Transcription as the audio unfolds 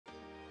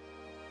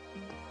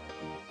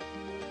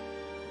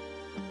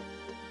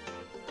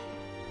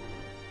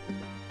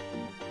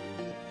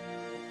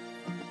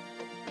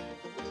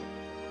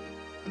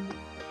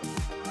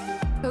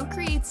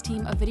Co-Create's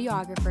team of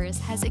videographers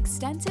has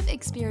extensive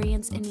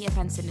experience in the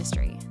events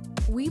industry.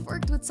 We've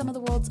worked with some of the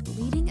world's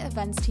leading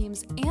events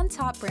teams and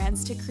top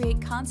brands to create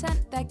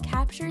content that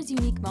captures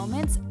unique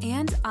moments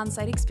and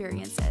on-site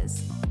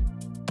experiences.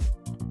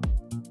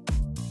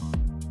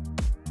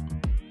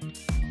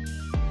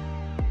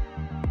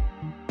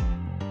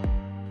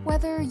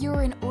 Whether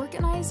you're an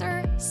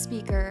organizer,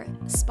 speaker,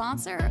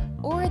 sponsor,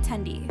 or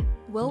attendee,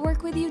 we'll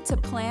work with you to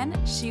plan,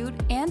 shoot,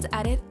 and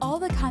edit all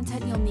the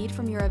content you'll need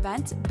from your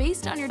event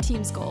based on your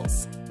team's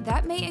goals.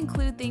 That may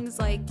include things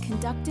like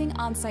conducting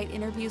on-site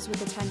interviews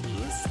with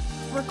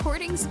attendees,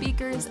 recording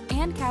speakers,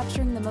 and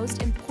capturing the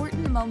most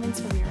important moments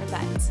from your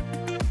event.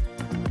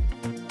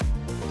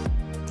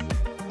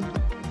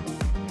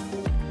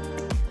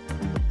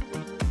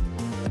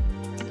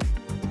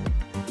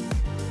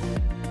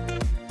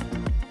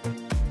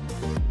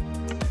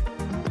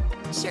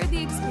 Share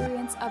the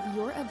experience of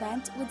your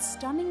event with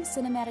stunning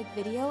cinematic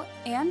video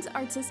and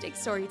artistic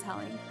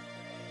storytelling.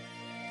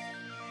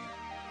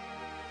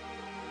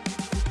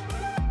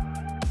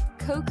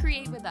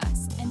 Co-create with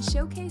us and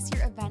showcase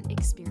your event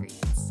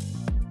experience.